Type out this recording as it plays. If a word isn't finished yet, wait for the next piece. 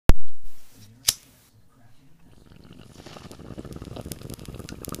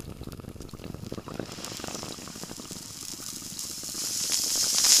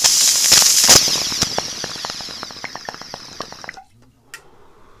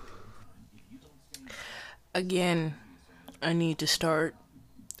Again, I need to start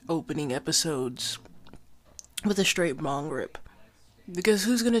opening episodes with a straight bong rip. Because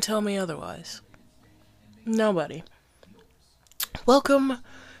who's gonna tell me otherwise? Nobody. Welcome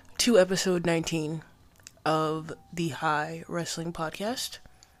to episode 19 of the High Wrestling Podcast.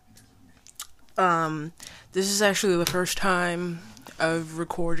 This is actually the first time I've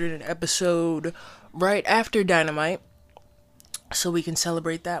recorded an episode right after Dynamite, so we can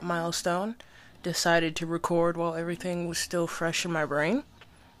celebrate that milestone. Decided to record while everything was still fresh in my brain.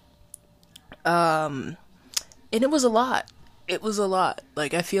 And it was a lot.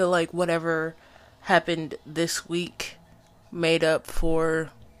 Like, I feel like whatever happened this week made up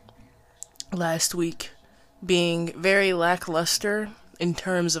for last week being very lackluster in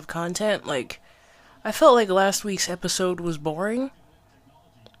terms of content. Like, I felt like last week's episode was boring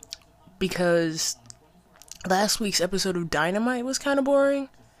because last week's episode of Dynamite was kind of boring,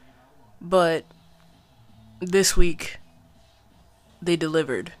 but this week they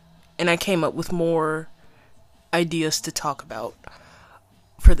delivered, and I came up with more ideas to talk about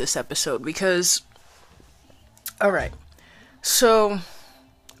for this episode because, alright, so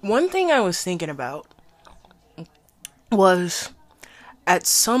one thing I was thinking about was at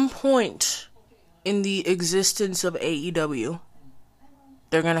some point in the existence of AEW,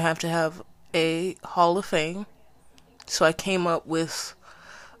 they're gonna have to have a Hall of Fame. So I came up with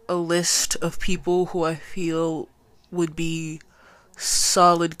a list of people who I feel would be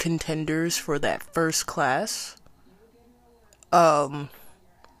solid contenders for that first class. I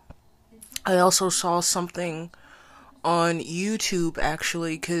also saw something on YouTube,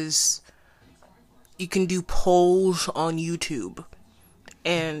 actually, because you can do polls on YouTube.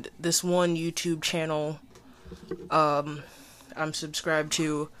 And this one YouTube channel I'm subscribed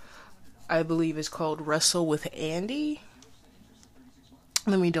to, I believe is called Wrestle with Andy.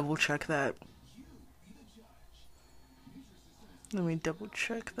 Let me double check that.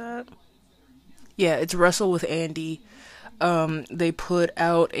 Yeah, it's Wrestle with Andy. They put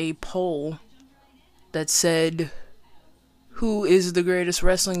out a poll that said, who is the greatest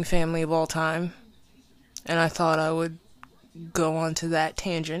wrestling family of all time? And I thought I would go on to that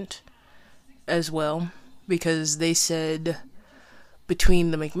tangent as well, because they said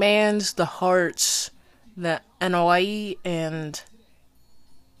between the McMahons, the Harts, the NOI, and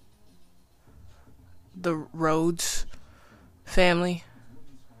the Rhodes family.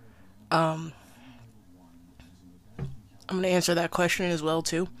 I'm gonna answer that question as well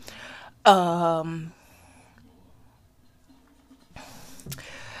too. I'm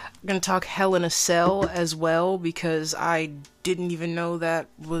gonna talk Hell in a Cell as well, because I didn't even know that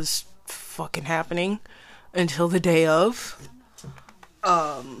was fucking happening until the day of.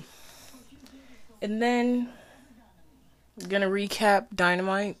 And then I'm gonna recap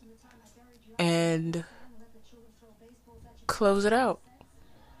Dynamite and close it out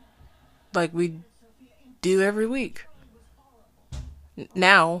like we do every week.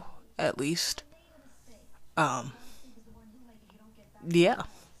 Now, at least. Yeah.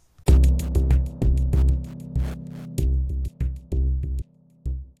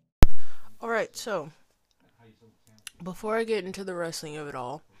 Alright, so before I get into the wrestling of it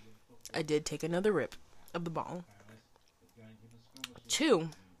all, I did take another rip of the bong. 2,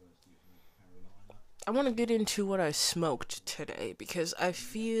 I want to get into what I smoked today, because I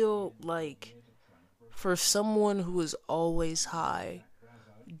feel like for someone who is always high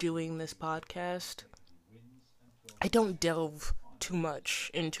doing this podcast, I don't delve too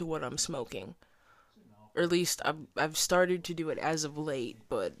much into what I'm smoking. Or at least I've started to do it as of late,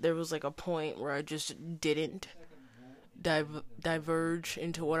 but there was like a point where I just didn't diverge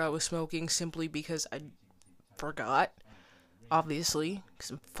into what I was smoking simply because I forgot. Obviously, because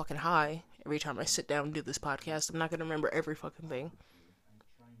I'm fucking high. Every time I sit down and do this podcast, I'm not gonna remember every fucking thing.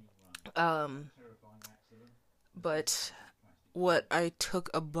 But what I took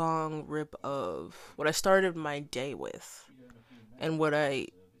a bong rip of, what I started my day with, and what I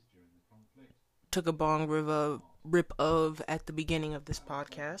took a bong rip of at the beginning of this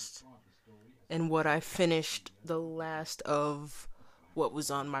podcast, and what I finished the last of what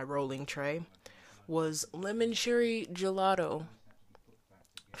was on my rolling tray, was lemon cherry gelato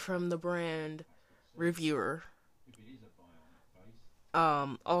from the brand Reviewer.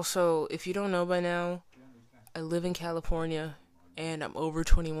 Also, if you don't know by now, I live in California and I'm over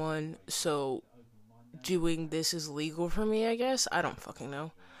 21, so doing this is legal for me, I guess. I don't fucking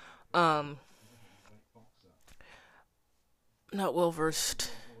know. Not well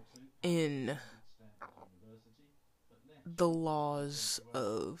versed in the laws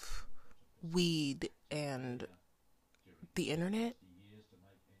of weed and the internet.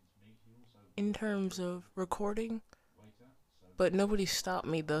 in terms of recording, but nobody stopped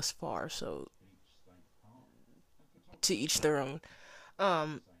me thus far, so to each their own.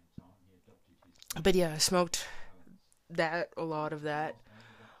 Um, but yeah, I smoked a lot of that.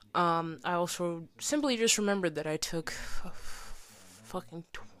 I also simply just remembered that I took fucking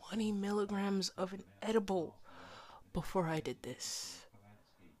 20 milligrams of an edible before I did this.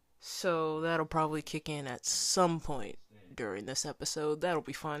 So that'll probably kick in at some point during this episode. That'll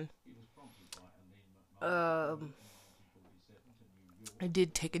be fun. Um, I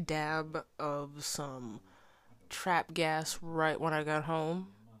did take a dab of some trap gas right when I got home.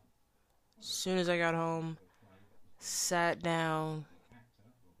 As soon as I got home, sat down,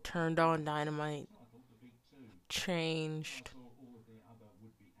 turned on Dynamite, changed.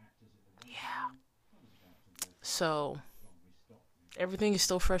 Yeah. So, everything is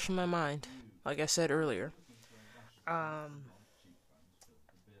still fresh in my mind, like I said earlier. Um,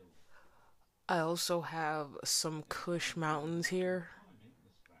 I also have some Kush Mountains here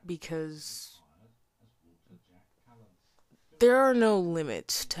because there are no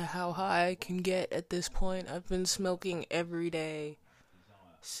limits to how high I can get at this point. I've been smoking every day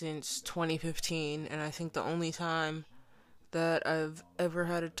since 2015, and I think the only time that I've ever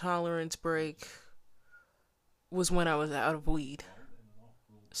had a tolerance break was when I was out of weed.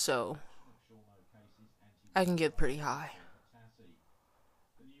 So, I can get pretty high.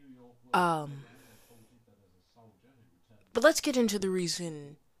 Um, but let's get into the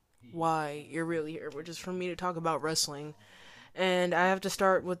reason why you're really here, which is for me to talk about wrestling. And I have to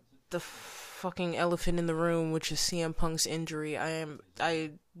start with the fucking elephant in the room, which is CM Punk's injury.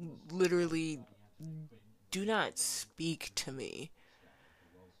 I literally do not speak to me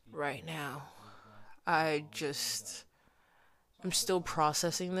right now. I'm still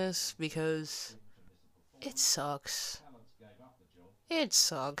processing this because it sucks. It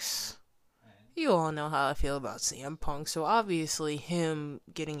sucks. You all know how I feel about CM Punk, so obviously him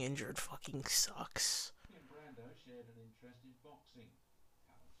getting injured fucking sucks.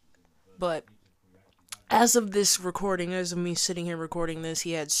 But as of this recording, as of me sitting here recording this,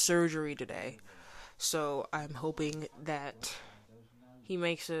 he had surgery today. So I'm hoping that he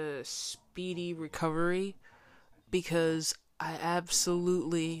makes a speedy recovery because I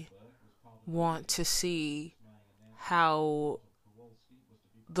absolutely want to see how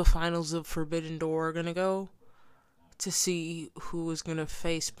the finals of Forbidden Door are gonna go, to see who is gonna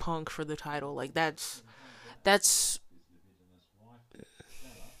face Punk for the title. Like that's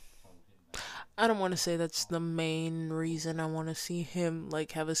I don't want to say that's the main reason I want to see him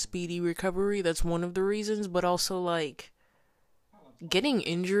like have a speedy recovery. That's one of the reasons, but also like getting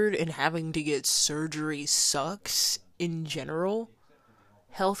injured and having to get surgery sucks in general.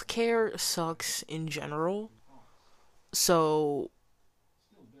 Healthcare sucks in general. So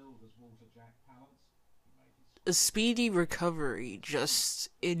a speedy recovery just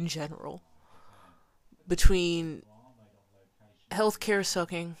in general, between healthcare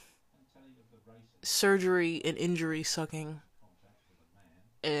sucking, surgery and injury sucking,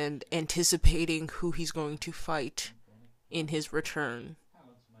 and anticipating who he's going to fight in his return.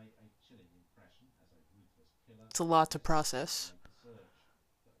 It's a lot to process.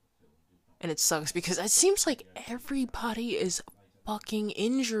 And it sucks because it seems like everybody is fucking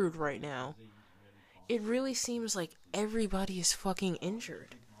injured right now. It really seems like everybody is fucking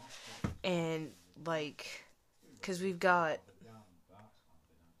injured. And, like, because we've got...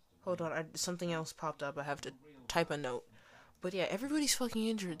 Hold on, something else popped up. I have to type a note. But yeah, everybody's fucking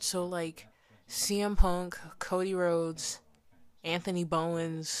injured. So, like, CM Punk, Cody Rhodes, Anthony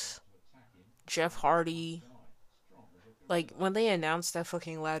Bowens, Jeff Hardy. Like, when they announced that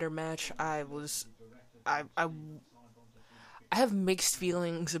fucking ladder match, I have mixed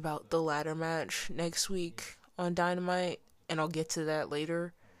feelings about the ladder match next week on Dynamite, and I'll get to that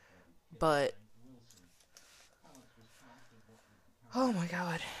later. But, oh my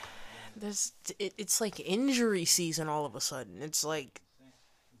god. It's like injury season all of a sudden. It's like,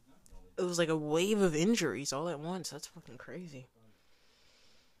 it was like a wave of injuries all at once. That's fucking crazy.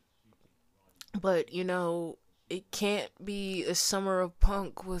 But, you know, it can't be a summer of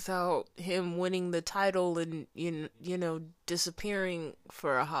Punk without him winning the title and, you know, disappearing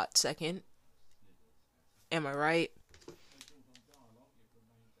for a hot second. Am I right?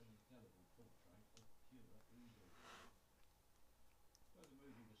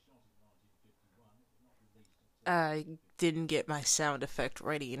 I didn't get my sound effect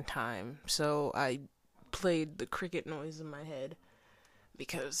ready in time, so I played the cricket noise in my head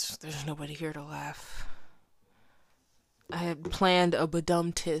because there's nobody here to laugh. I had planned a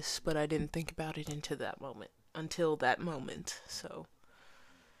badum-tis, but I didn't think about it until that moment. So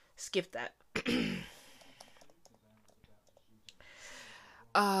skip that.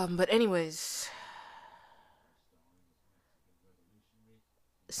 But anyways,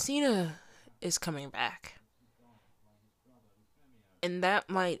 Cena is coming back. And that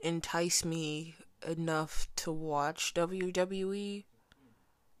might entice me enough to watch WWE.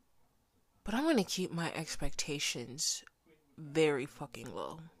 But I'm gonna keep my expectations very fucking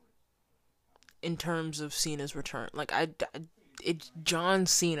low in terms of Cena's return. Like, it's John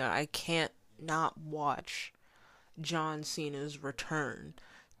Cena. I can't not watch John Cena's return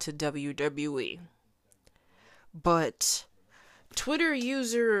to WWE. But Twitter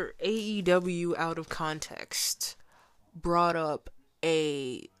user AEW Out of Context brought up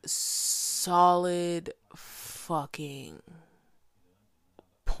a solid fucking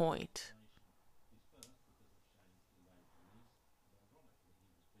point.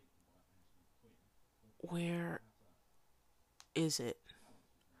 Where is it?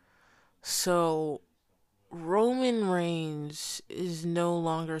 So, Roman Reigns is no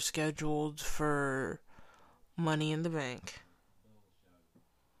longer scheduled for Money in the Bank.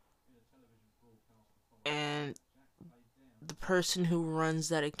 And the person who runs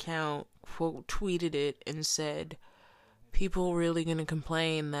that account, quote, tweeted it and said, people really gonna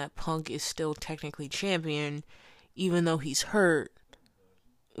complain that Punk is still technically champion, even though he's hurt,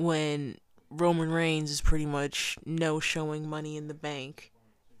 when Roman Reigns is pretty much no-showing Money in the Bank,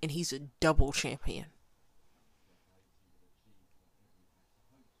 and he's a double champion.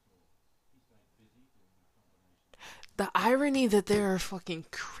 The irony that there are fucking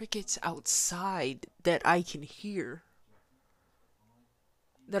crickets outside that I can hear,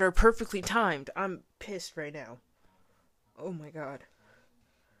 that are perfectly timed. I'm pissed right now. Oh my god.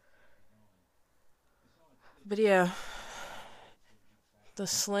 But yeah, the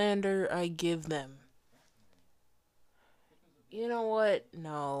slander I give them. You know what?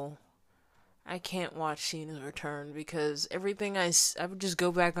 No. I can't watch Cena's return because I would just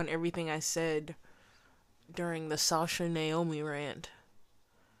go back on everything I said during the Sasha Naomi rant.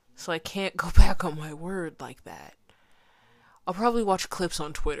 So I can't go back on my word like that. I'll probably watch clips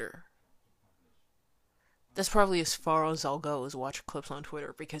on Twitter. That's probably as far as I'll go, is watch clips on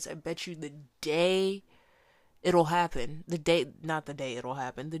Twitter, because I bet you the day it'll happen, the day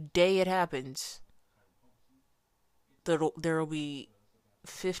it happens, there'll be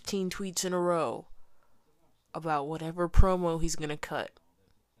 15 tweets in a row about whatever promo he's gonna cut.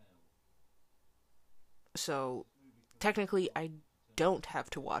 So, technically, I don't have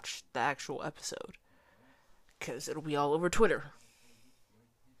to watch the actual episode, because it'll be all over Twitter.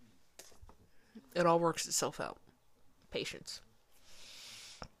 It all works itself out. Patience.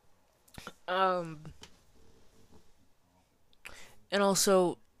 And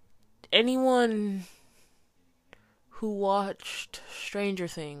also, anyone who watched Stranger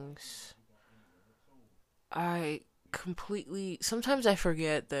Things, sometimes I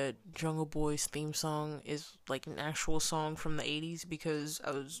forget that Jungle Boy's theme song is like an actual song from the 80s, because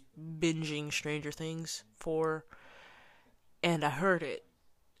I was binging Stranger Things 4 and I heard it,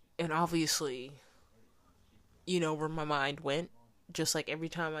 and obviously, you know where my mind went. Just like every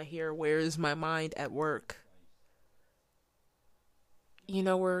time I hear "Where is my mind" at work, you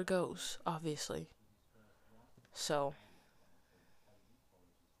know where it goes, obviously. So,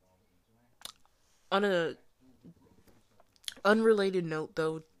 on a unrelated note,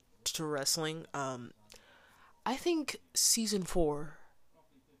 though, to wrestling, I think season 4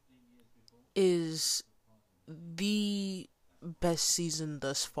 is the best season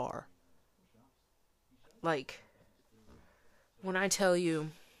thus far. Like, when I tell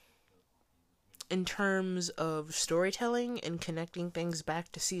you, in terms of storytelling and connecting things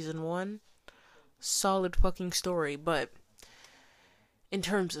back to season 1, solid fucking story. But in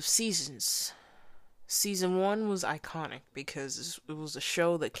terms of seasons, season 1 was iconic because it was a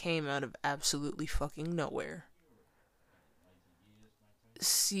show that came out of absolutely fucking nowhere.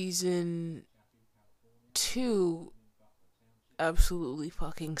 Season 2 absolutely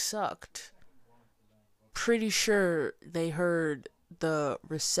fucking sucked. Pretty sure they heard the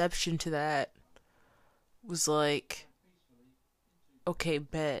reception to that was like, okay,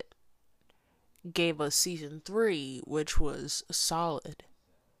 bet. Gave us season 3, which was solid.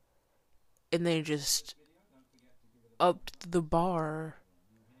 And they just upped the bar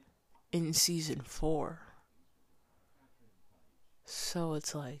in season 4. So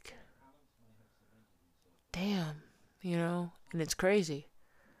it's like, damn, you know? And it's crazy,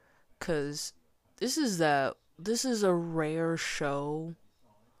 'cause this is a rare show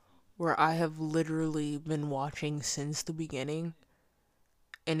where I have literally been watching since the beginning,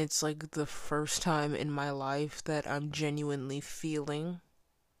 and it's like the first time in my life that I'm genuinely feeling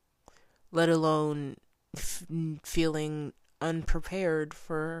let alone feeling unprepared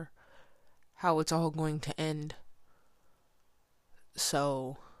for how it's all going to end.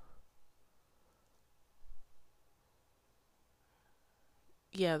 So,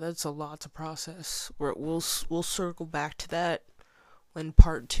 yeah, that's a lot to process. We'll circle back to that when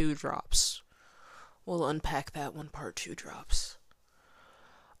part 2 drops. We'll unpack that when part 2 drops.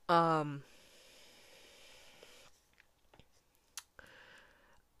 Um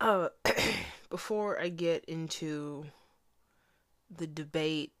Before I get into the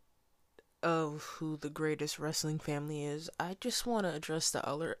debate of who the greatest wrestling family is, I just want to address the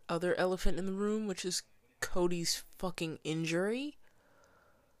other elephant in the room, which is Cody's fucking injury.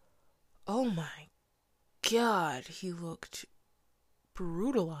 Oh my god, he looked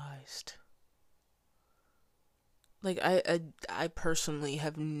brutalized. Like, I personally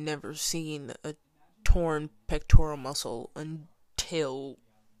have never seen a torn pectoral muscle until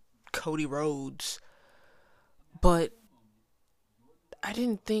Cody Rhodes, but I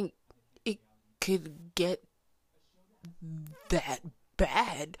didn't think it could get that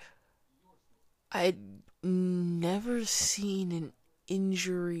bad. I'd never seen an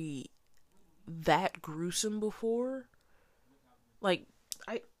injury that gruesome before.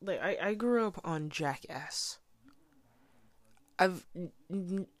 I grew up on Jackass. I've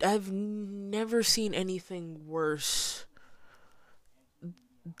never seen anything worse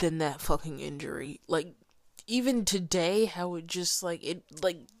than that fucking injury. Like, even today, how it just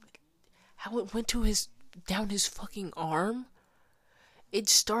how it went to down his fucking arm. It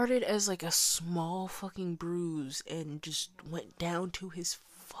started as like a small fucking bruise and just went down to his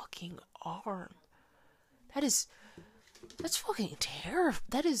fucking arm. That's fucking terrifying.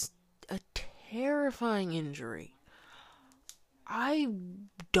 That is a terrifying injury. I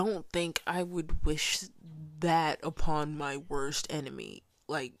don't think I would wish that upon my worst enemy.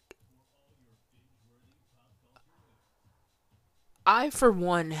 Like, I, for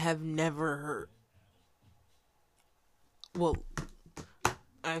one, have never... Well,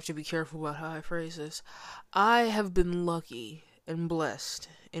 I have to be careful about how I phrase this. I have been lucky and blessed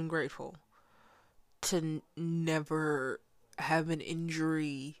and grateful to never have an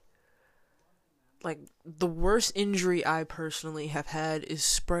injury. Like, the worst injury I personally have had is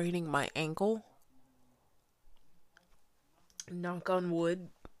spraining my ankle. Knock on wood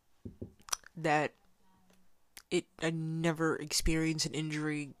that I never experienced an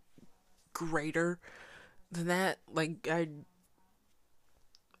injury greater than that. Like, I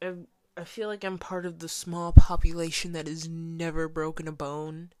feel like I'm part of the small population that has never broken a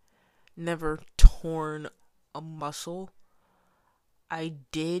bone, never torn a muscle. I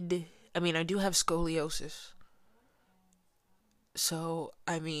do have scoliosis. So,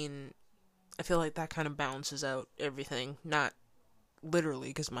 I feel like that kind of balances out everything. Not literally,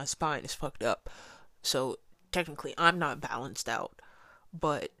 because my spine is fucked up. So, technically, I'm not balanced out.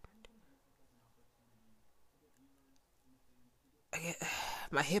 But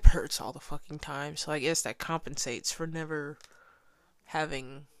my hip hurts all the fucking time. So, I guess that compensates for never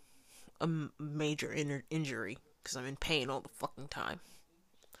having a major injury. Because I'm in pain all the fucking time.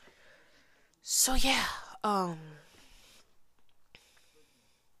 So, yeah.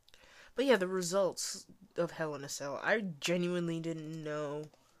 But yeah, the results of Hell in a Cell, I genuinely didn't know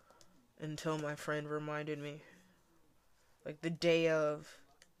until my friend reminded me. Like, the day of,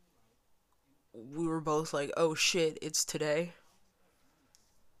 we were both like, oh shit, it's today.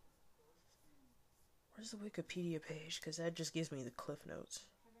 Where's the Wikipedia page? Because that just gives me the Cliff Notes.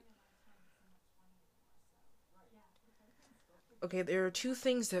 Okay, there are two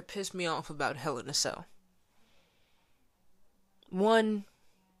things that piss me off about Hell in a Cell. One,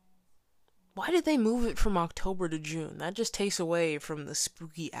 why did they move it from October to June? That just takes away from the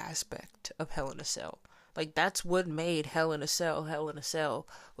spooky aspect of Hell in a Cell. Like, that's what made Hell in a Cell,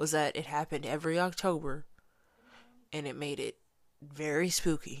 was that it happened every October, and it made it very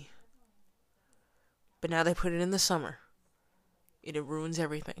spooky. But now they put it in the summer. It ruins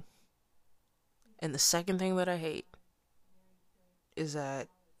everything. And the second thing that I hate is that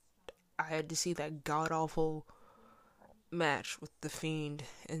I had to see that god-awful match with The Fiend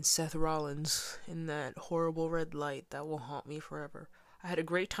and Seth Rollins in that horrible red light that will haunt me forever. I had a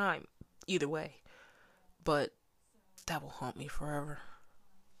great time, either way, but that will haunt me forever.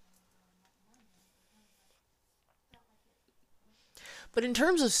 But in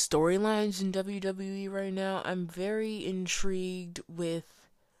terms of storylines in WWE right now, I'm very intrigued with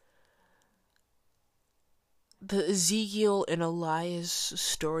the Ezekiel and Elias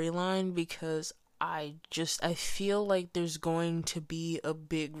storyline, because I feel like there's going to be a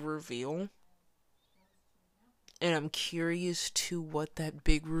big reveal. and I'm curious to what that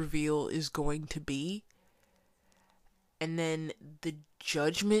big reveal is going to be. And then the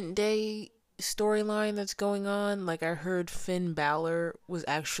Judgment Day storyline that's going on, like I heard Finn Balor was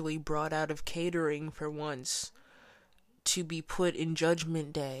actually brought out of catering for once to be put in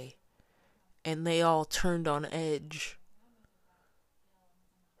Judgment Day, and they all turned on Edge.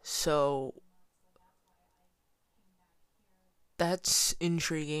 So that's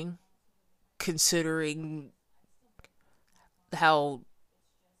intriguing, considering how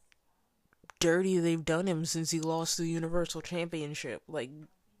dirty they've done him since he lost the Universal Championship. Like,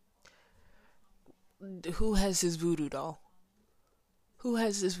 who has his voodoo doll? Who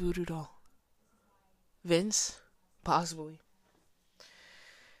has this voodoo doll? Vince? Possibly.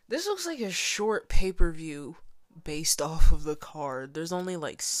 This looks like a short pay-per-view based off of the card. There's only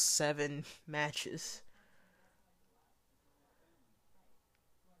like 7 matches.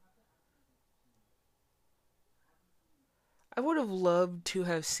 I would have loved to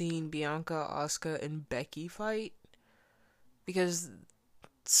have seen Bianca, Asuka, and Becky fight, because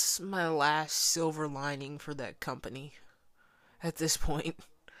it's my last silver lining for that company at this point.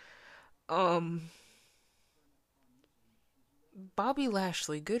 Bobby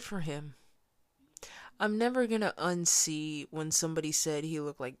Lashley, good for him. I'm never gonna unsee when somebody said he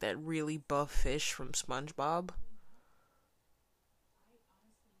looked like that really buff fish from SpongeBob.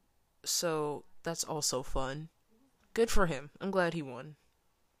 So that's also fun. Good for him. I'm glad he won.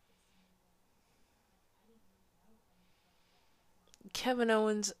 Kevin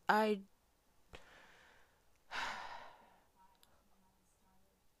Owens,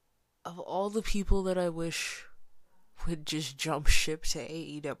 of all the people that I wish would just jump ship to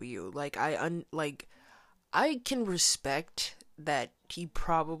AEW, I can respect that he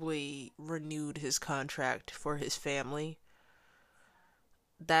probably renewed his contract for his family.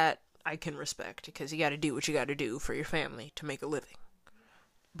 That I can respect, because you gotta do what you gotta do for your family to make a living.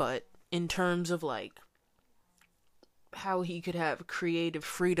 But in terms of like how he could have creative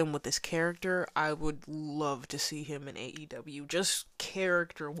freedom with his character, I would love to see him in AEW, just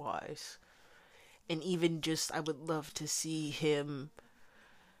character wise. And even just, I would love to see him,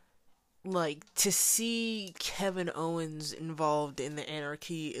 like, to see Kevin Owens involved in the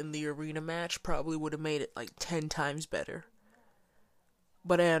Anarchy in the arena match probably would have made it like 10 times better.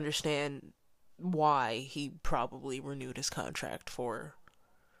 But I understand why he probably renewed his contract for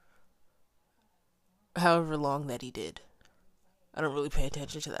however long that he did. I don't really pay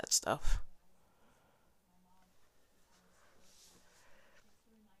attention to that stuff.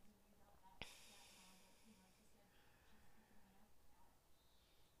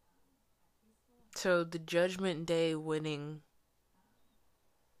 So the Judgment Day winning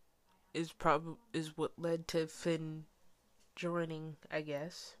is what led to Finn joining, I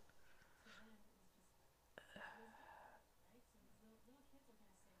guess.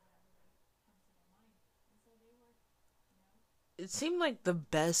 It seemed like the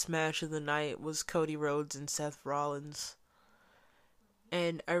best match of the night was Cody Rhodes and Seth Rollins.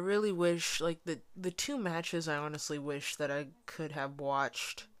 And I really wish, like, the 2 matches I honestly wish that I could have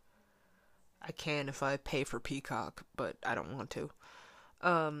watched. I can if I pay for Peacock, but I don't want to.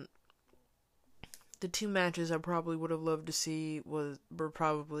 The 2 matches I probably would have loved to see were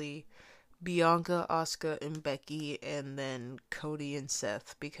probably Bianca, Asuka, and Becky, and then Cody and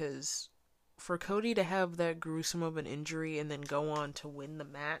Seth, because for Cody to have that gruesome of an injury and then go on to win the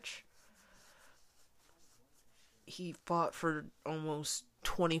match, he fought for almost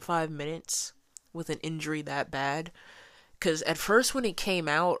 25 minutes with an injury that bad. Because at first when it came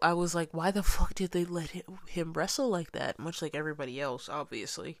out, I was like, why the fuck did they let him wrestle like that? Much like everybody else,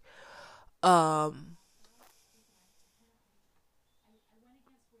 obviously. But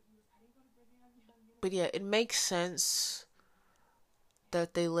yeah, it makes sense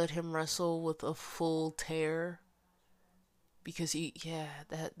that they let him wrestle with a full tear, because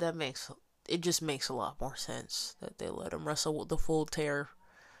that makes, it just makes a lot more sense that they let him wrestle with the full tear,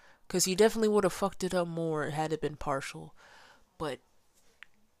 because he definitely would have fucked it up more had it been partial. But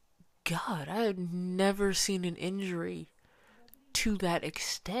God, I had never seen an injury to that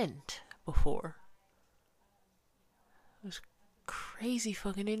extent before. It was crazy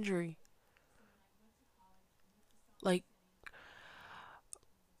fucking injury. Like,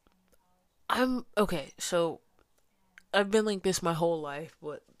 so I've been like this my whole life,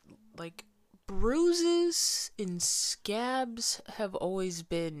 but like bruises and scabs have always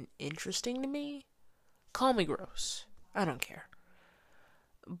been interesting to me. Call me gross. I don't care.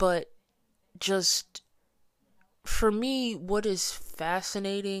 But just for me, what is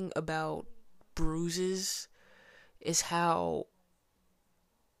fascinating about bruises is how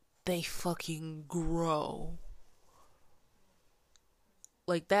they fucking grow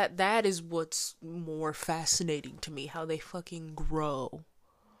Like, that is what's more fascinating to me, how they fucking grow.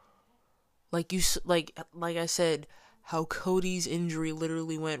 Like, like I said, how Cody's injury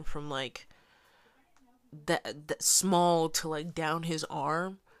literally went from, like, that small to, like, down his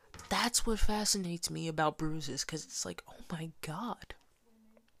arm. That's what fascinates me about bruises, because it's like, oh my god.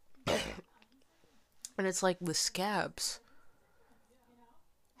 And it's like the scabs.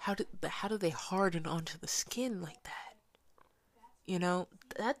 How do they harden onto the skin like that? You know,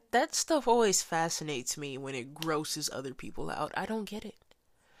 that stuff always fascinates me when it grosses other people out. I don't get it.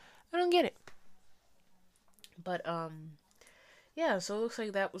 But yeah, so it looks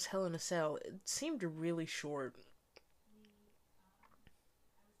like that was Hell in a Cell. It seemed really short.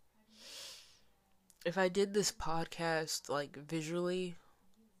 If I did this podcast like visually,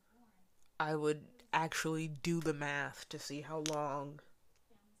 I would actually do the math to see how long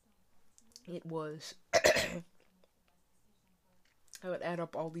it was. I would add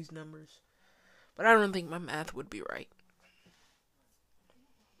up all these numbers. But I don't think my math would be right.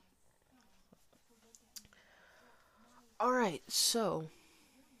 Alright, so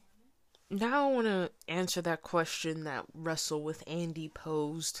now I want to answer that question that Wrestle with Andy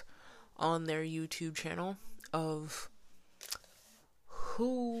posed on their YouTube channel of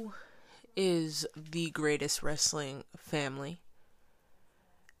who is the greatest wrestling family.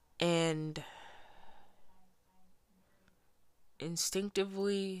 And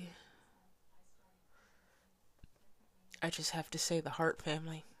instinctively, I just have to say the Hart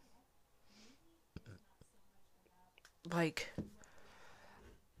family. Like,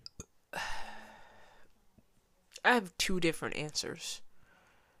 I have two different answers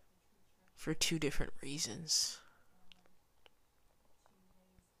for two different reasons.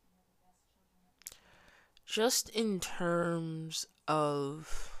 Just in terms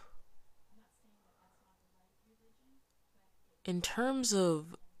of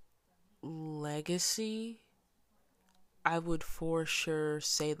legacy, I would for sure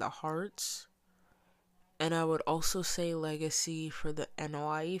say the Harts. And I would also say legacy for the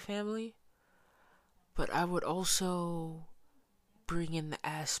NOIE family. But I would also bring in the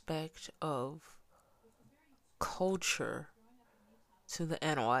aspect of culture to the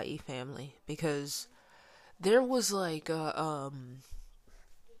NOIE family. Because there was like I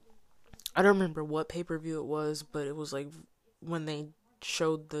don't remember what pay-per-view it was, but it was like when they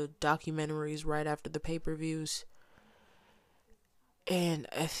showed the documentaries right after the pay-per-views. And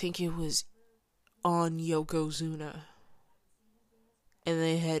I think it was on Yokozuna. And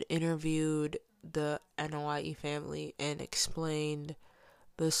they had interviewed the NOIE family and explained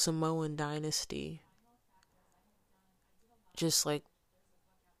the Samoan dynasty. Just like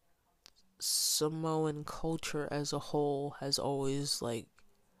Samoan culture as a whole has always like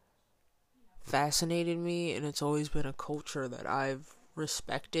fascinated me, and it's always been a culture that I've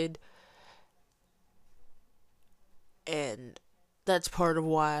respected. And that's part of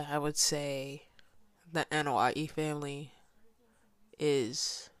why I would say the NOIE family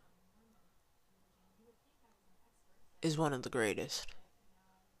is one of the greatest.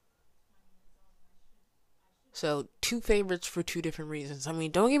 So, two favorites for two different reasons. I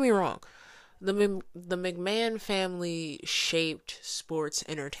mean, don't get me wrong. The McMahon family shaped sports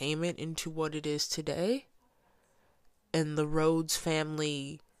entertainment into what it is today. And the Rhodes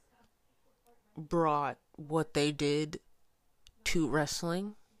family brought what they did to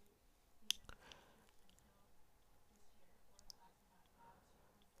wrestling.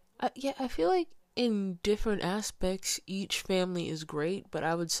 I feel like in different aspects, each family is great, but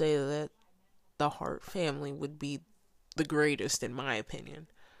I would say that the Hart family would be the greatest in my opinion.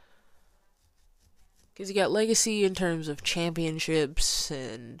 Because you got legacy in terms of championships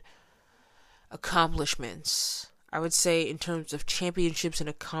and accomplishments. I would say in terms of championships and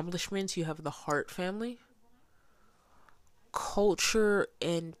accomplishments, you have the Hart family. Culture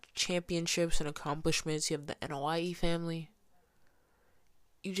and championships and accomplishments, you have the NOIE family.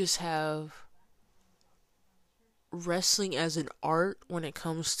 You just have wrestling as an art when it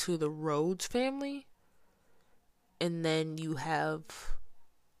comes to the Rhodes family. And then you have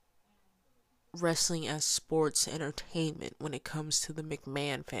wrestling as sports entertainment when it comes to the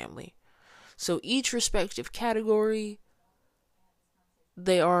McMahon family. So each respective category,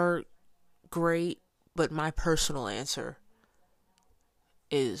 they are great, but my personal answer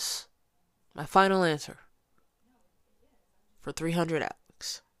is my final answer for 300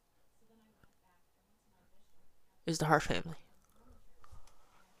 Alex is the Hart family.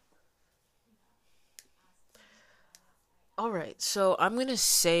 Alright, so I'm gonna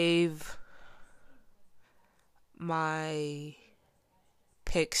save my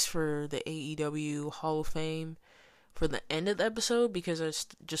picks for the AEW Hall of Fame for the end of the episode because I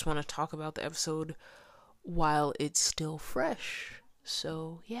just want to talk about the episode while it's still fresh.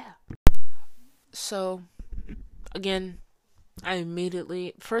 So, yeah. So, again,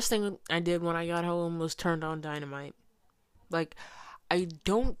 first thing I did when I got home was turned on Dynamite. Like, I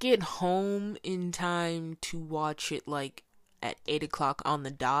don't get home in time to watch it, like, at 8 o'clock on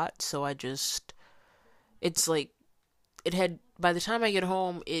the dot, so it's like, by the time I get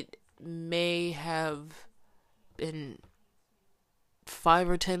home, it may have been 5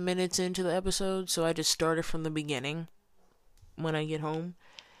 or 10 minutes into the episode, so I just started from the beginning when I get home.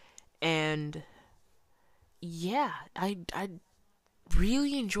 And yeah, I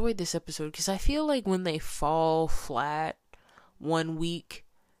really enjoyed this episode because I feel like when they fall flat one week,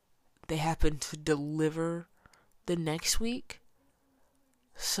 they happen to deliver the next week.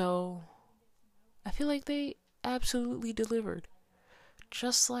 So I feel like they absolutely delivered.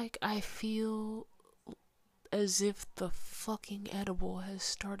 Just like I feel as if the fucking edible has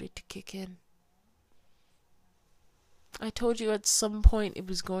started to kick in. I told you at some point it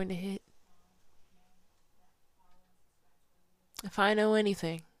was going to hit. If I know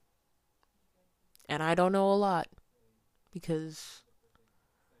anything, and I don't know a lot, because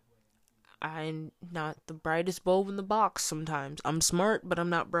I'm not the brightest bulb in the box sometimes. I'm smart, but I'm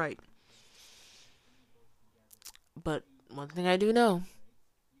not bright. But one thing I do know,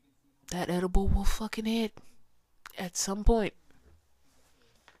 that edible will fucking hit at some point.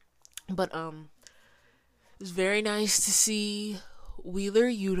 But it's very nice to see Wheeler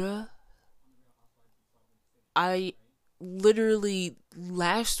Yuta. I literally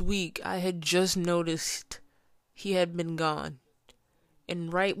last week I had just noticed he had been gone.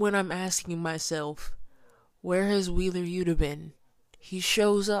 And right when I'm asking myself, where has Wheeler Yuta been? He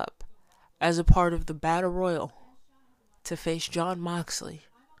shows up as a part of the Battle Royal to face Jon Moxley.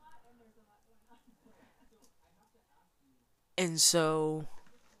 And so,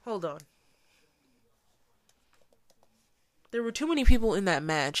 hold on. There were too many people in that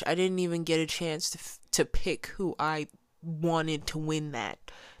match. I didn't even get a chance to pick who I wanted to win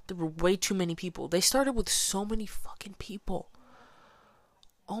that. There were way too many people. They started with so many fucking people.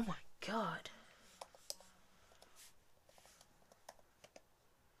 Oh my god.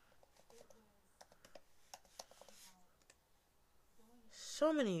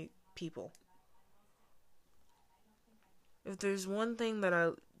 So many people. If there's one thing that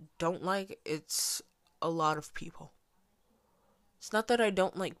I don't like, it's a lot of people. It's not that I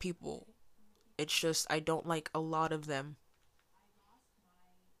don't like people. It's just I don't like a lot of them.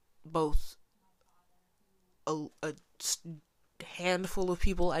 Both a handful of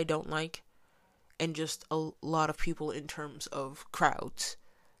people I don't like, and just a lot of people in terms of crowds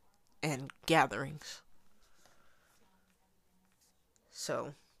and gatherings.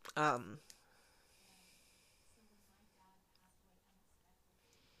 So,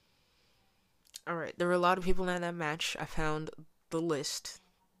 alright, there were a lot of people in that match. I found the list.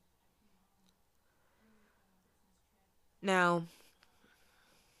 Now,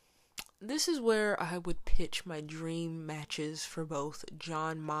 this is where I would pitch my dream matches for both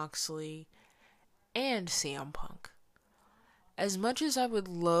Jon Moxley and CM Punk. As much as I would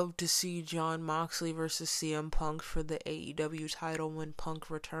love to see Jon Moxley versus CM Punk for the AEW title when Punk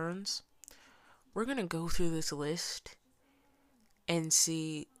returns, we're gonna go through this list and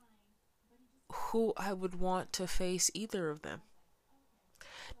see who I would want to face either of them.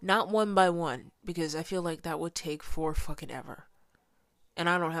 Not one by one, because I feel like that would take for fucking ever. And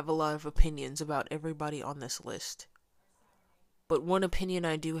I don't have a lot of opinions about everybody on this list. But one opinion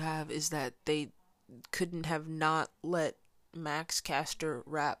I do have is that they couldn't have not let Max Caster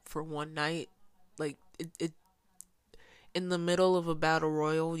rap for one night. Like, it in the middle of a battle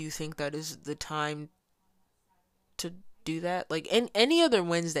royal, you think that is the time to do that? Like, any other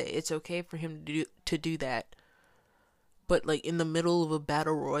Wednesday, it's okay for him to do that. But, like, in the middle of a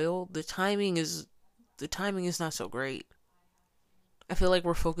battle royal, the timing is not so great. I feel like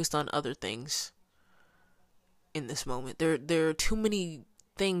we're focused on other things in this moment. There are too many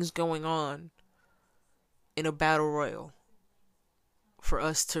things going on in a battle royal for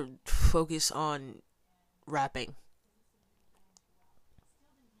us to focus on rapping.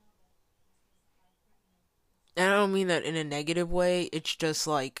 And I don't mean that in a negative way. It's just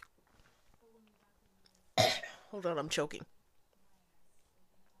like... Hold on, I'm choking.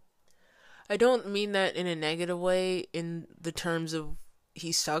 I don't mean that in a negative way in the terms of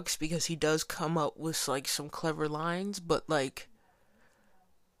he sucks, because he does come up with, like, some clever lines, but, like,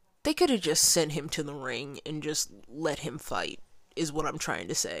 they could have just sent him to the ring and just let him fight, is what I'm trying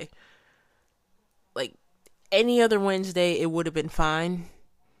to say. Like, any other Wednesday, it would have been fine,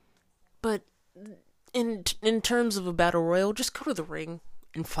 but in terms of a battle royal, just go to the ring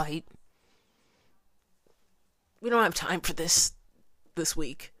and fight. We don't have time for this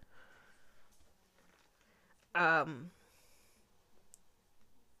week. Um,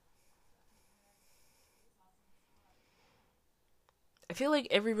 I feel like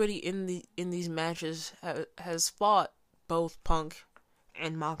everybody in these matches has fought both Punk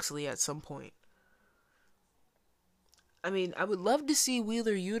and Moxley at some point. I mean, I would love to see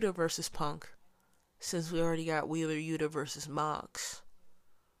Wheeler Yuta versus Punk, since we already got Wheeler Yuta versus Mox.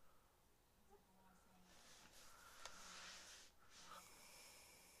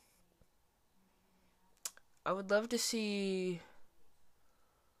 I would love to see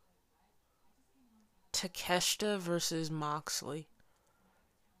Takeshita versus Moxley,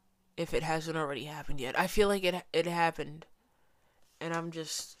 if it hasn't already happened yet. I feel like it happened, and I'm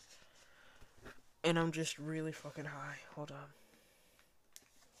just really fucking high. Hold on.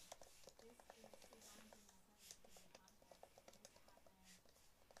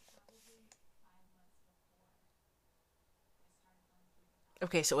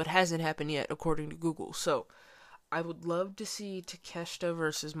 Okay, so it hasn't happened yet, according to Google. So, I would love to see Takeshita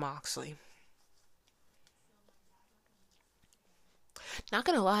versus Moxley. Not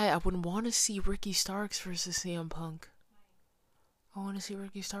gonna lie, I would want to see Ricky Starks versus CM Punk. I want to see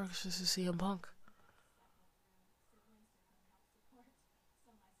Ricky Starks versus CM Punk.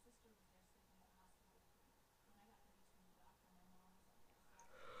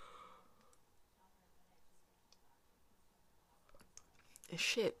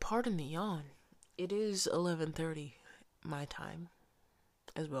 Shit, pardon the yawn. It is 11:30 my time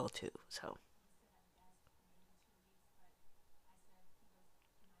as well too. So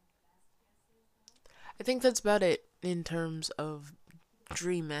I think that's about it in terms of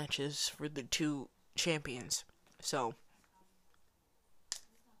dream matches for the two champions. So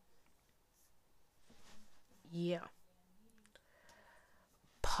yeah,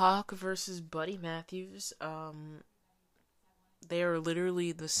 Pac versus Buddy Matthews. They are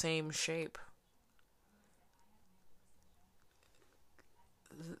literally the same shape.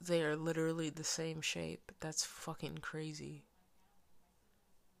 They are literally the same shape. That's fucking crazy.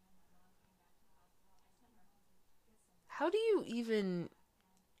 How do you even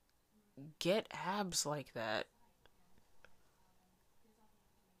get abs like that?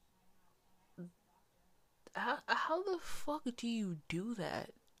 How the fuck do you do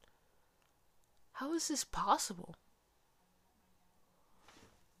that? How is this possible?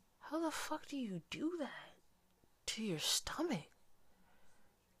 How the fuck do you do that to your stomach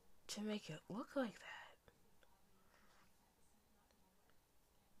to make it look like that?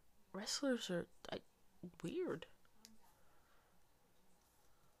 Wrestlers are weird.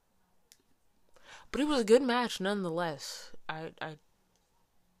 But it was a good match nonetheless. I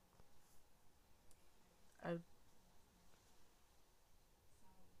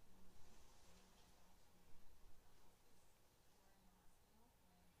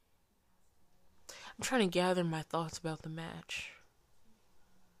I'm trying to gather my thoughts about the match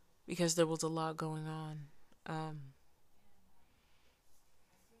because there was a lot going on. Um,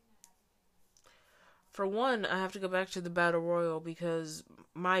 for one, I have to go back to the Battle Royal because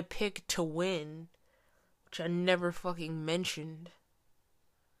my pick to win, which I never fucking mentioned,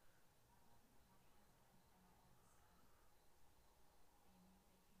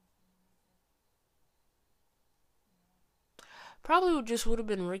 probably just would have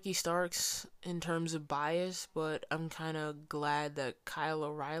been Ricky Starks in terms of bias, but I'm kind of glad that Kyle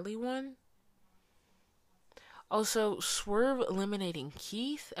O'Reilly won. Also, Swerve eliminating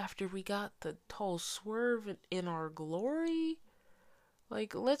Keith after we got the whole Swerve in our glory.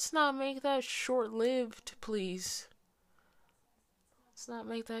 Like, let's not make that short lived, please. Let's not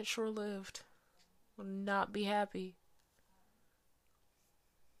make that short lived. Will not be happy.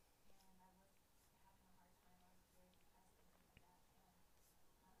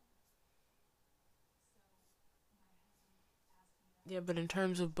 Yeah, but in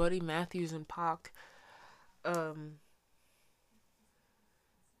terms of Buddy Matthews and Pac, um,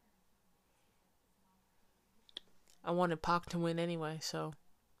 I wanted Pac to win anyway, so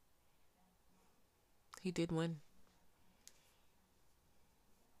he did win.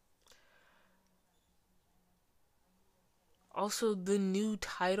 Also, the new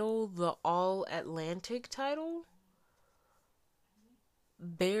title, the All Atlantic title,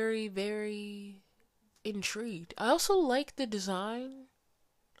 very, very intrigued. I also like the design.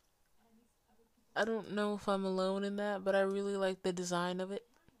 I don't know if I'm alone in that, but I really like the design of it.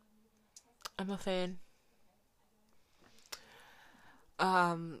 I'm a fan.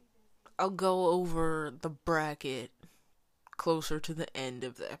 Um, I'll go over the bracket closer to the end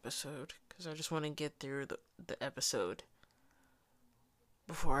of the episode because I just want to get through the episode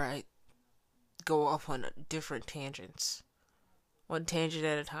before I go off on different tangents. One tangent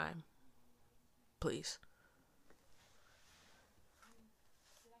at a time, please.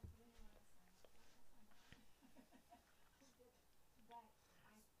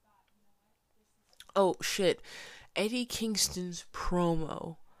 Oh shit. Eddie Kingston's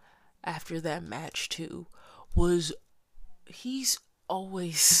promo after that match too was he's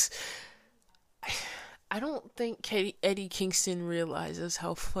always I don't think Eddie Kingston realizes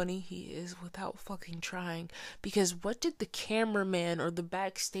how funny he is without fucking trying. Because what did the cameraman or the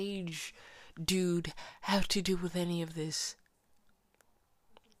backstage dude have to do with any of this?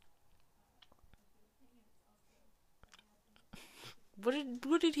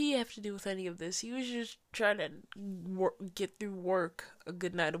 What did he have to do with any of this? He was just trying to get through work, a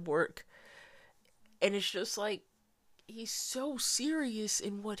good night of work. And it's just like, he's so serious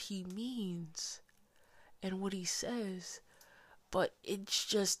in what he means and what he says. But it's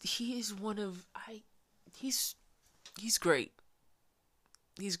just, he is one of, he's great.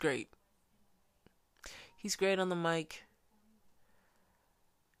 He's great. He's great on the mic.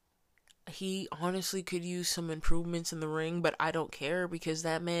 He honestly could use some improvements in the ring, but I don't care because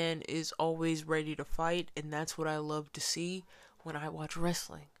that man is always ready to fight, and that's what I love to see when I watch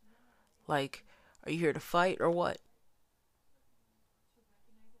wrestling. Like, are you here to fight or what?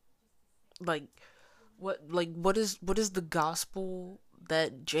 Like, what is the gospel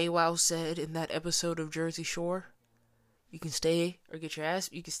that JWoww said in that episode of Jersey Shore? You can stay or get your ass.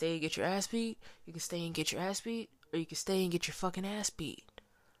 You can stay and get your ass beat. You can stay and get your ass beat, or you can stay and get your fucking ass beat.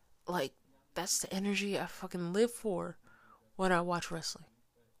 Like, that's the energy I fucking live for when I watch wrestling.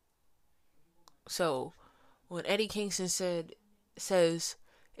 So, when Eddie Kingston says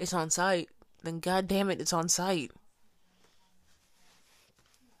it's on site, then goddamn it, it's on site.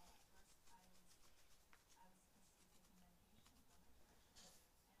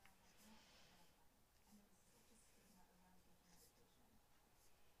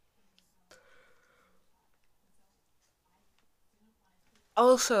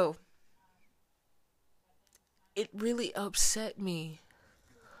 Also, it really upset me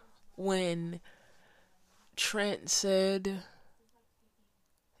when Trent said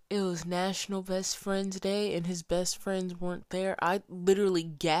it was National Best Friends Day and his best friends weren't there. I literally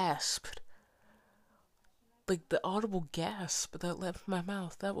gasped. Like the audible gasp that left my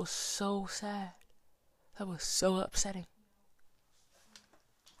mouth. That was so sad. That was so upsetting.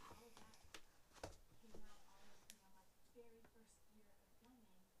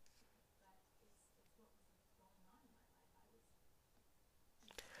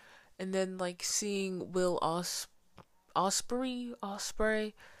 And then like seeing Will Osprey,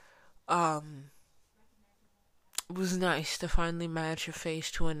 um, was nice to finally match a face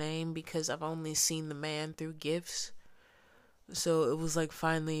to a name because I've only seen the man through GIFs. So it was like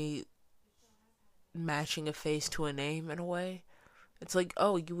finally matching a face to a name in a way. It's like,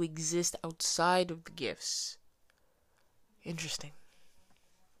 oh, you exist outside of the GIFs. Interesting.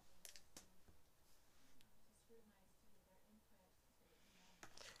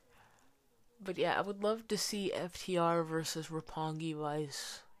 But yeah, I would love to see FTR versus Roppongi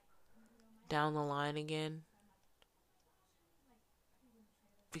Vice down the line again.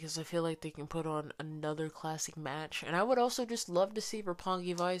 Because I feel like they can put on another classic match. And I would also just love to see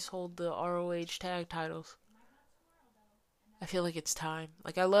Roppongi Vice hold the ROH tag titles. I feel like it's time.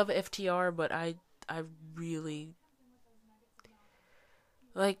 Like, I love FTR, but I really...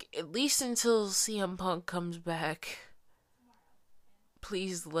 Like, at least until CM Punk comes back,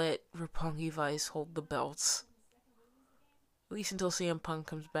 please let Roppongi Vice hold the belts. At least until CM Punk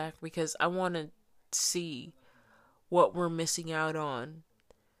comes back, because I want to see what we're missing out on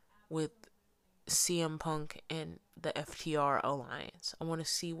with CM Punk and the FTR alliance. I want to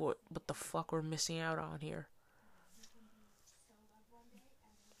see what the fuck we're missing out on here.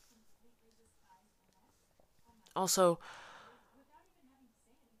 Also,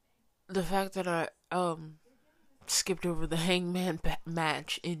 the fact that I skipped over the Hangman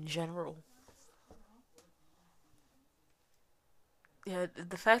match in general. Yeah,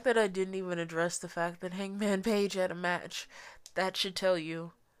 the fact that I didn't even address the fact that Hangman Page had a match, that should tell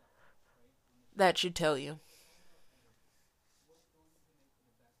you. That should tell you.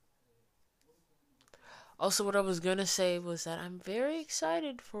 Also, what I was gonna say was that I'm very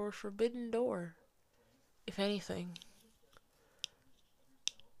excited for Forbidden Door. If anything.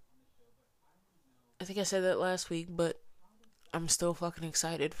 I think I said that last week, but I'm still fucking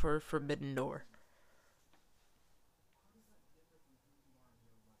excited for Forbidden Door.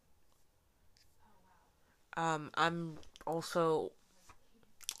 I'm also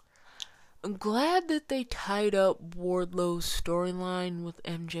I'm glad that they tied up Wardlow's storyline with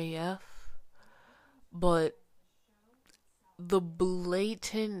MJF, but the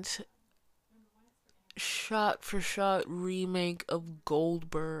blatant shot for shot remake of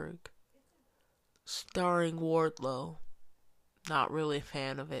Goldberg starring Wardlow, not really a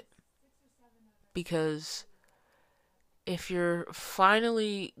fan of it. Because if you're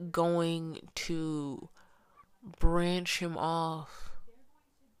finally going to branch him off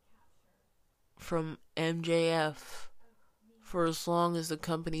from MJF for as long as the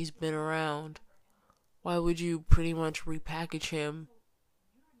company's been around, why would you pretty much repackage him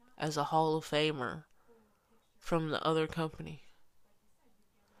as a Hall of Famer from the other company?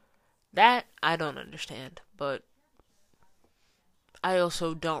 That I don't understand, but I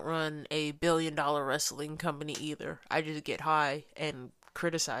also don't run a billion-dollar wrestling company either. I just get high and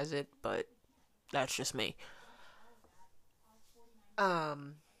criticize it, but that's just me.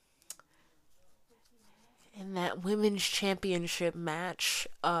 And that women's championship match,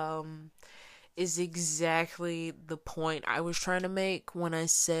 is exactly the point I was trying to make when I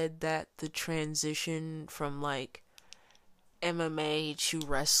said that the transition from like MMA to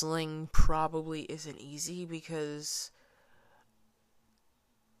wrestling probably isn't easy, because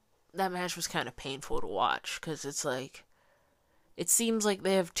that match was kind of painful to watch, because it's like, it seems like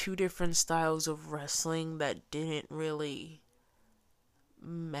they have two different styles of wrestling that didn't really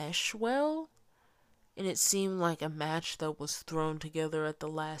mesh well. And it seemed like a match that was thrown together at the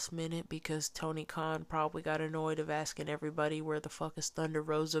last minute, because Tony Khan probably got annoyed of asking everybody where the fuck is Thunder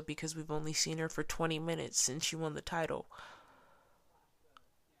Rosa, because we've only seen her for 20 minutes since she won the title.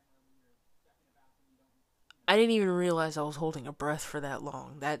 I didn't even realize I was holding a breath for that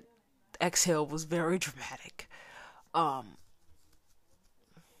long. That exhale was very dramatic. But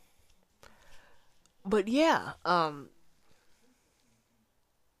yeah,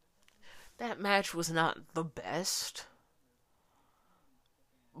 that match was not the best,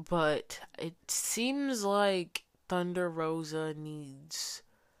 but it seems like Thunder Rosa needs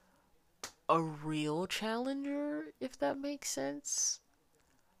a real challenger, if that makes sense.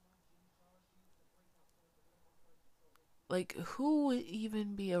 Like, who would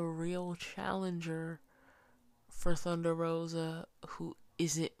even be a real challenger for Thunder Rosa who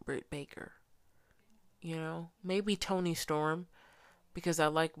isn't Britt Baker? You know, maybe Toni Storm, because I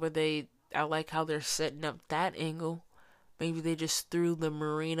like how they're setting up that angle. Maybe they just threw the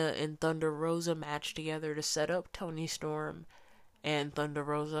Marina and Thunder Rosa match together to set up Toni Storm and Thunder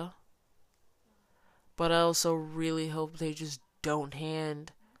Rosa. But I also really hope they just don't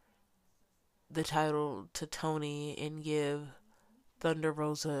hand the title to Toni and give Thunder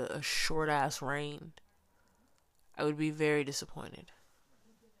Rosa a short ass reign. I would be very disappointed.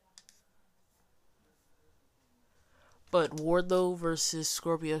 But Wardlow versus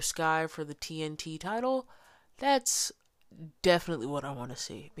Scorpio Sky for the TNT title, that's definitely what I want to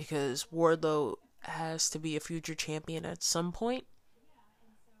see, because Wardlow has to be a future champion at some point.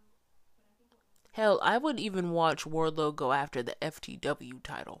 Hell, I would even watch Wardlow go after the FTW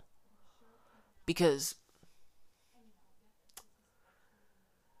title, because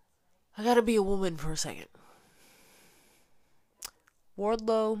I gotta be a woman for a second.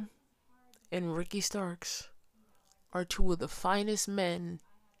 Wardlow and Ricky Starks are two of the finest men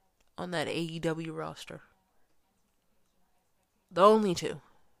on that AEW roster. The only two.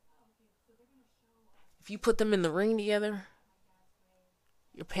 If you put them in the ring together,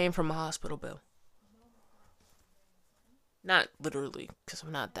 you're paying for my hospital bill. Not literally, because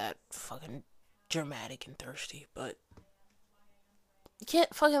I'm not that fucking dramatic and thirsty, but you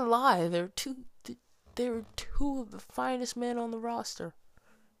can't fucking lie. They're two of the finest men on the roster.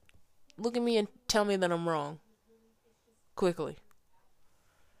 Look at me and tell me that I'm wrong. Quickly.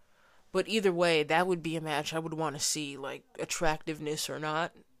 But either way, that would be a match I would want to see. Like, attractiveness or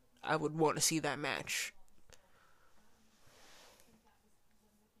not, I would want to see that match.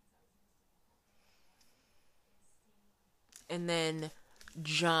 And then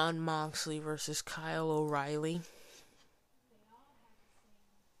Jon Moxley versus Kyle O'Reilly.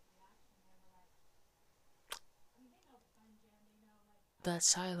 That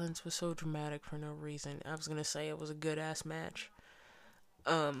silence was so dramatic for no reason. I was gonna say it was a good ass match.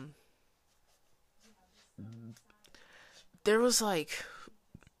 There was like,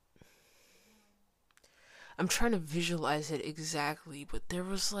 I'm trying to visualize it exactly, but there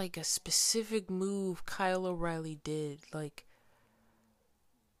was like a specific move Kyle O'Reilly did. Like,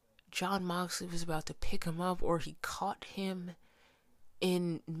 Jon Moxley was about to pick him up, or he caught him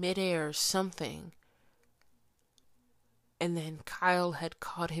in midair or something. And then Kyle had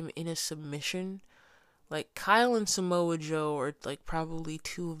caught him in a submission. Like, Kyle and Samoa Joe are, like, probably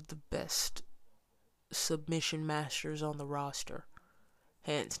two of the best submission masters on the roster.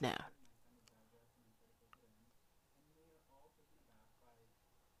 Hands down.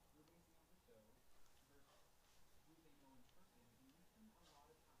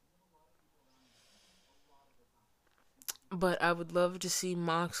 But I would love to see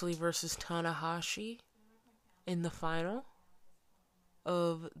Moxley versus Tanahashi in the final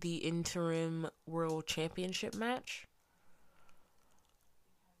of the interim world championship match.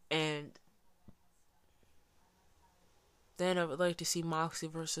 And then I would like to see Moxley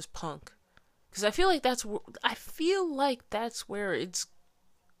versus Punk. Because I feel like that's where it's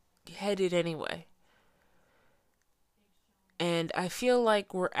headed anyway. And I feel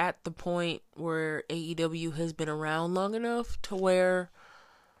like we're at the point where AEW has been around long enough to where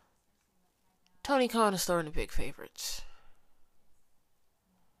Tony Khan is starting to pick favorites.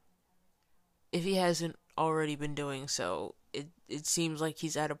 If he hasn't already been doing so, it seems like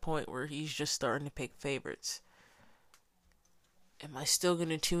he's at a point where he's just starting to pick favorites. Am I still going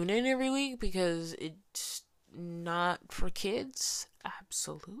to tune in every week because it's not for kids?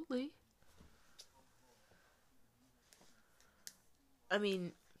 Absolutely. I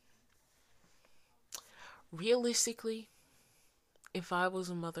mean, realistically, if I was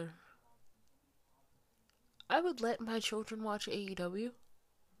a mother, I would let my children watch AEW.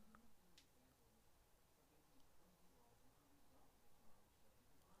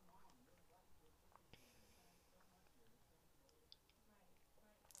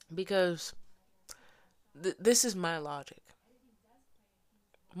 Because this is my logic.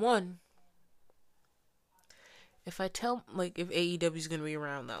 One, if AEW is going to be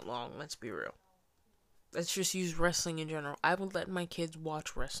around that long, let's be real. Let's just use wrestling in general. I would let my kids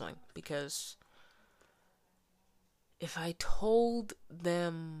watch wrestling because if I told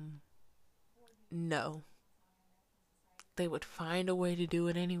them no, they would find a way to do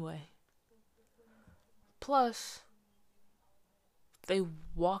it anyway. Plus, they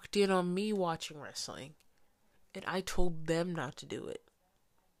walked in on me watching wrestling and I told them not to do it,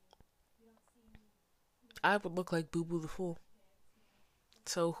 I would look like Boo Boo the Fool.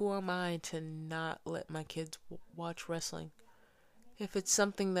 So who am I to not let my kids watch wrestling? If it's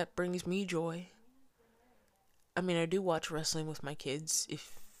something that brings me joy. I mean, I do watch wrestling with my kids.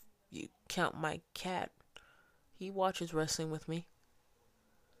 If you count my cat, he watches wrestling with me.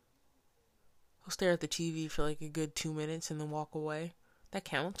 He'll stare at the TV for like a good 2 minutes and then walk away. That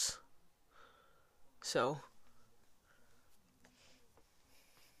counts. So,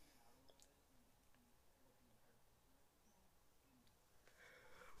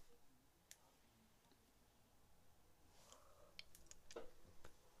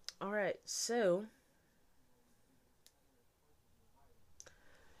 alright, so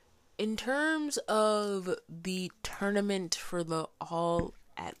in terms of the tournament for the All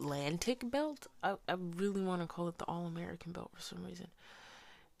Atlantic belt, I really want to call it the All American belt for some reason.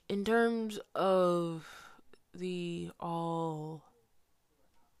 In terms of the All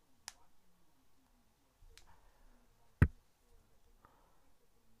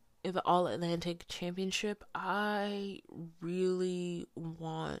Atlantic Championship, I really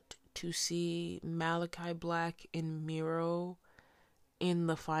want to see Malachi Black and Miro in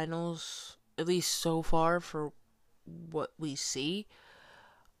the finals, at least so far for what we see.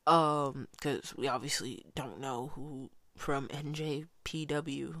 Because we obviously don't know who from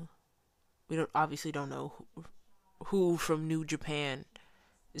NJPW. We don't know who from New Japan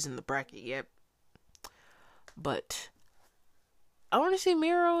is in the bracket yet. But I want to see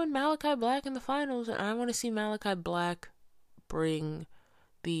Miro and Malachi Black in the finals, and I want to see Malachi Black bring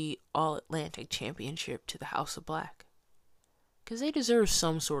the All Atlantic Championship to the House of Black. Because they deserve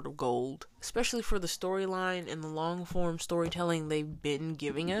some sort of gold, especially for the storyline and the long form storytelling they've been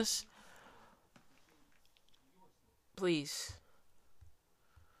giving us. Please.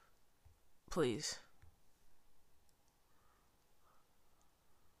 Please.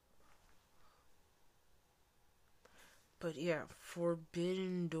 But yeah,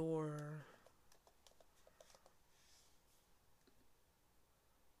 Forbidden Door.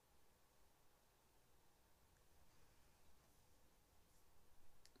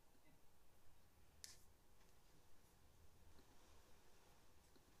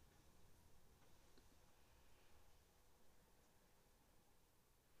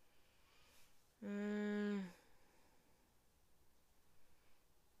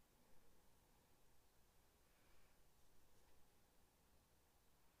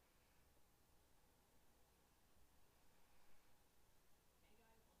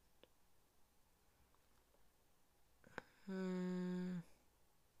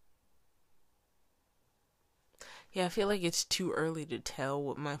 Yeah, I feel like it's too early to tell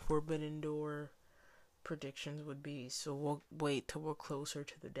what my Forbidden Door predictions would be, so we'll wait till we're closer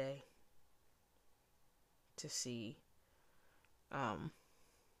to the day to see what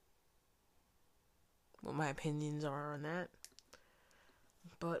my opinions are on that.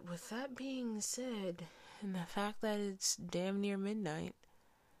 But with that being said, and the fact that it's damn near midnight,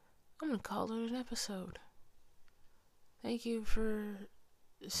 I'm gonna call it an episode. Thank you for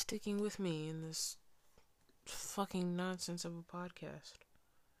sticking with me in this fucking nonsense of a podcast.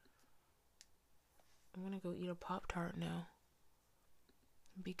 I'm gonna go eat a Pop-Tart now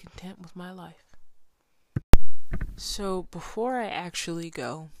and be content with my life. So, before I actually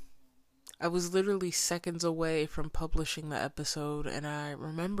go, I was literally seconds away from publishing the episode, and I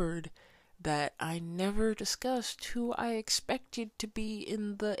remembered that I never discussed who I expected to be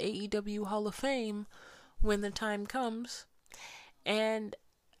in the AEW Hall of Fame when the time comes. And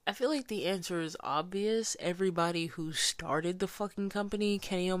I feel like the answer is obvious. Everybody who started the fucking company,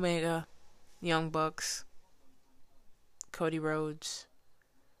 Kenny Omega, Young Bucks, Cody Rhodes,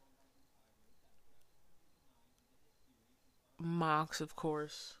 Mox, of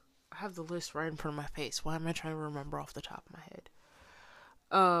course. I have the list right in front of my face. Why am I trying to remember off the top of my head?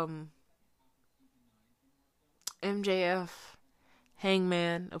 MJF,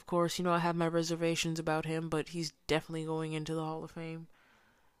 Hangman, of course. You know I have my reservations about him, but he's definitely going into the Hall of Fame.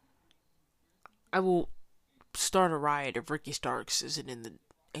 I will start a riot if Ricky Starks isn't in the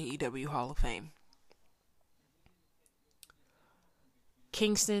AEW Hall of Fame.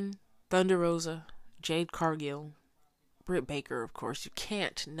 Kingston, Thunder Rosa, Jade Cargill, Britt Baker, of course. You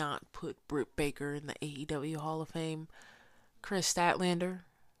can't not put Britt Baker in the AEW Hall of Fame. Chris Statlander.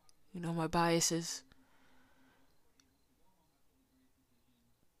 You know my biases.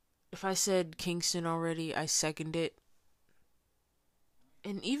 If I said Kingston already, I second it.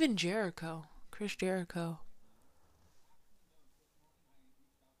 And even Jericho. Chris Jericho.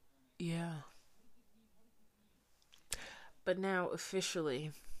 Yeah. But now,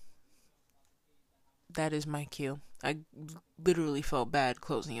 officially, that is my cue. I literally felt bad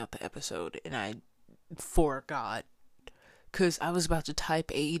closing out the episode, and I forgot. Because I was about to type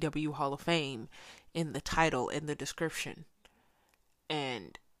AEW Hall of Fame in the title and the description.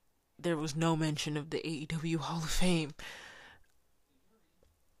 And there was no mention of the AEW Hall of Fame.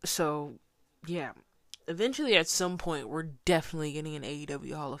 So, yeah. Eventually, at some point, we're definitely getting an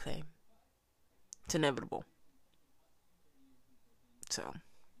AEW Hall of Fame. It's inevitable. So,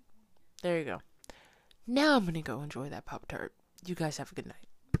 there you go. Now I'm gonna go enjoy that Pop-Tart. You guys have a good night.